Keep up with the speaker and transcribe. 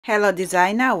Hello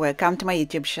designer, welcome to my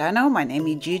YouTube channel. My name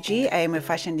is Gigi. I am a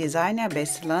fashion designer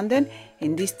based in London.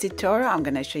 In this tutorial, I'm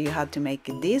going to show you how to make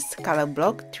this color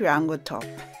block triangle top.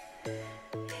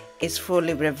 It's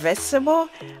fully reversible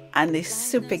and it's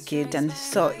super cute and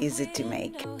so easy to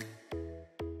make.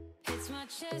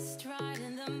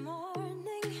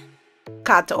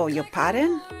 Cut all your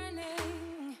pattern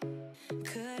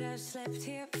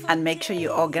and make sure you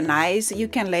organize. You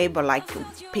can label like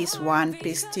piece 1,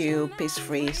 piece 2, piece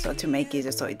 3, so to make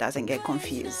it so it doesn't get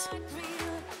confused.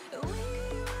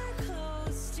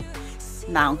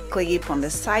 Now clip on the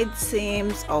side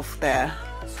seams of the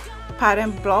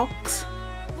pattern blocks.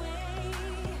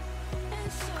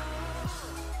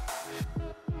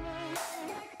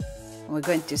 We're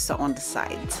going to sew on the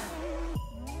sides.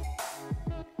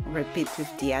 Repeat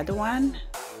with the other one.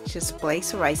 Just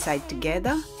place right side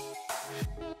together.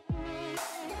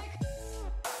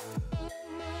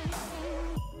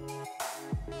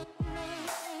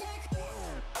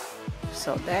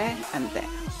 So there and there.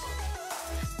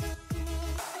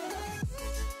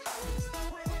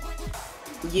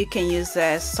 You can use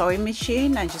a sewing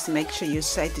machine and just make sure you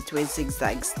set it to a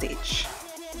zigzag stitch.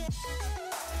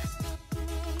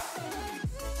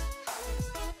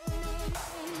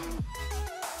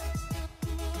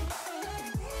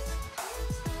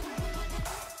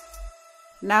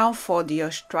 Now fold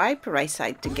your stripe right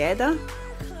side together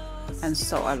and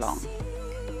sew along.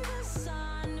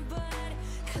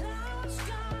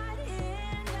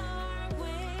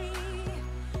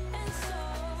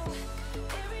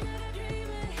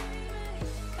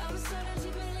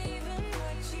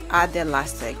 Add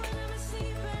elastic.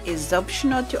 It's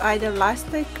optional to add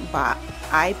elastic, but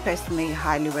I personally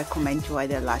highly recommend to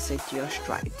add elastic to your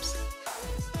stripes.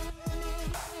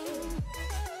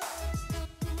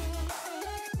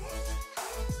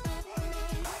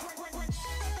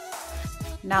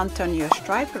 Now turn your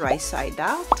stripe right side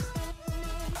out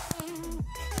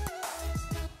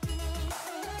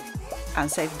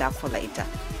and save that for later.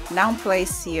 Now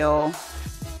place your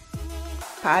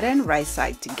pattern right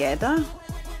side together,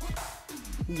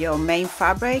 your main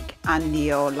fabric and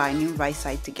your lining right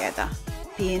side together.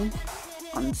 Pin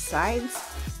on the sides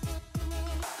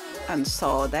and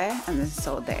sew there and then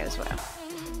sew there as well.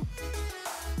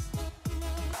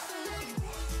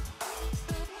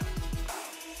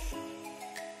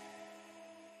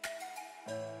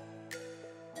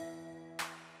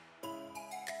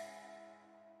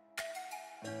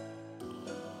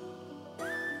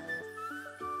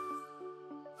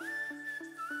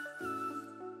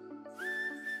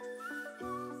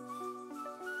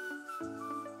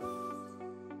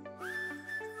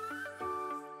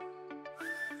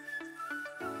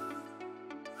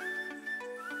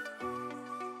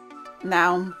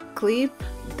 Now clip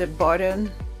the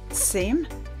bottom seam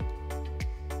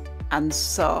and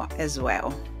sew as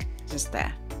well, just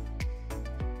there.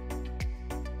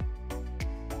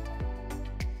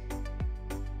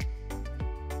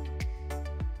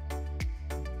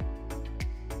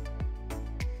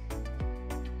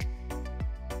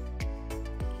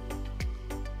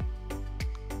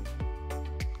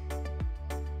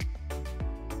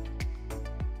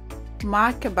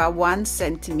 Mark about 1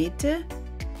 centimeter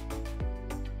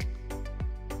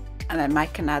and then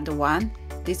mark another one.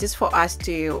 This is for us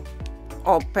to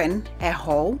open a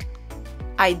hole.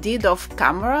 I did off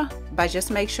camera, but just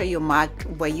make sure you mark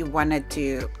where you wanted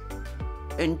to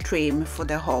trim for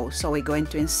the hole. So we're going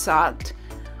to insert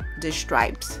the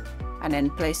stripes and then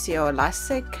place your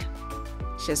elastic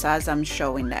just as I'm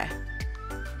showing there.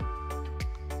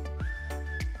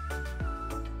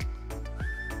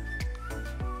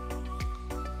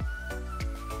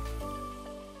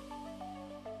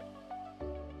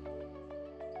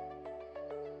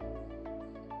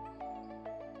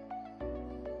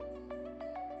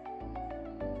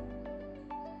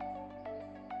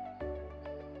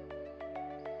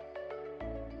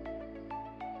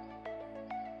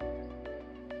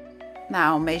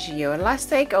 Now measure your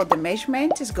elastic, or the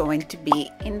measurement is going to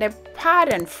be in the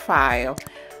pattern file.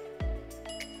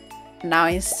 Now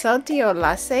insert your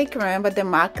elastic. Remember the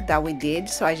mark that we did,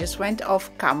 so I just went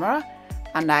off camera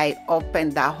and I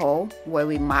opened that hole where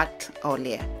we marked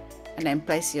earlier, and then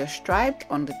place your stripe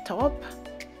on the top.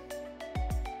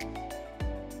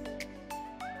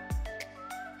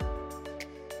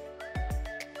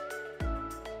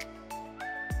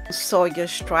 Sew your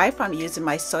stripe. I'm using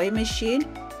my sewing machine.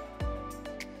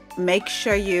 Make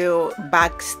sure you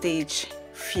back stitch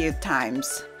few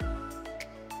times.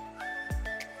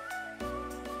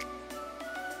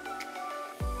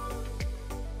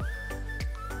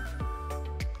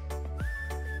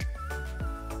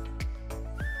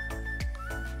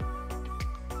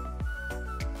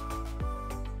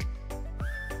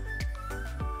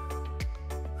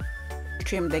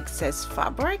 trim the excess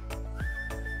fabric.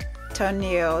 Turn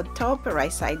your top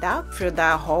right side up through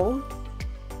that hole.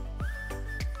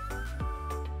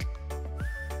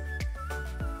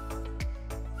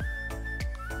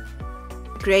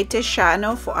 Create a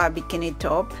channel for our bikini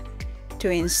top to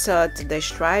insert the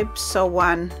stripes, so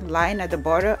one line at the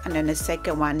border and then the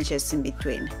second one just in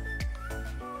between.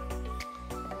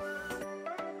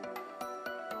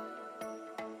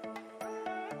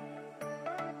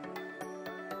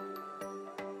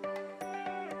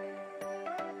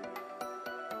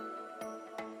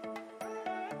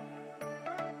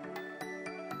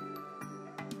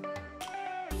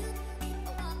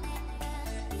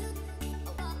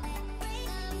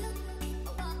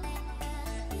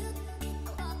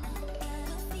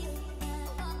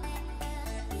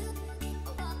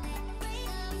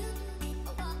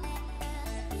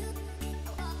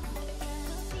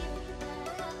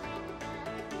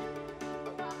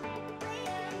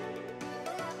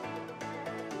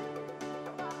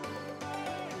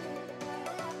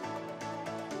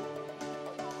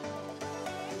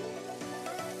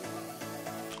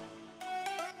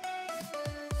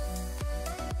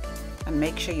 And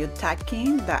make sure you tuck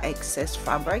in the excess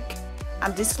fabric,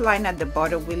 and this line at the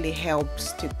bottom really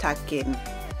helps to tuck in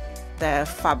the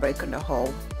fabric on the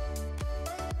hole.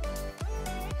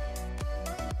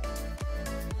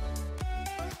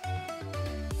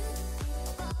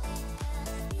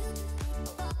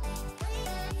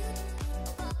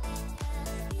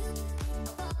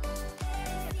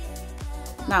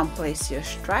 Now place your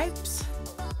stripes.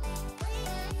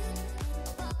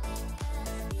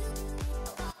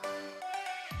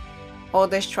 All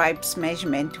the stripes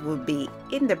measurement will be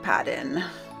in the pattern.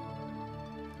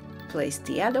 Place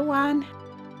the other one.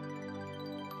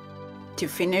 To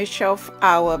finish off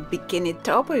our bikini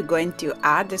top, we're going to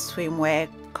add the swimwear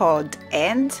called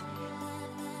End.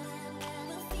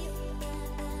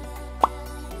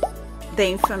 The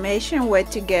information where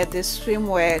to get the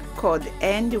swimwear called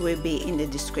End will be in the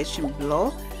description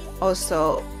below.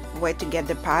 Also where to get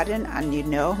the pattern, and you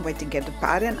know where to get the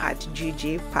pattern at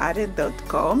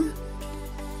GIGIPATTERNS.com.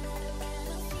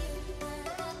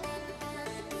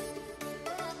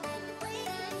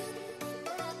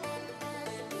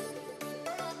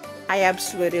 I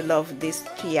absolutely love this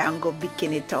triangle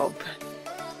bikini top.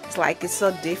 It's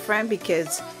so different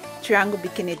because triangle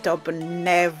bikini top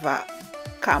never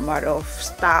come out of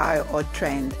style or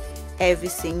trend. Every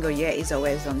single year is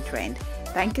always on trend.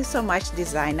 Thank you so much,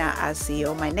 designer. I'll see you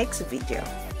on my next video.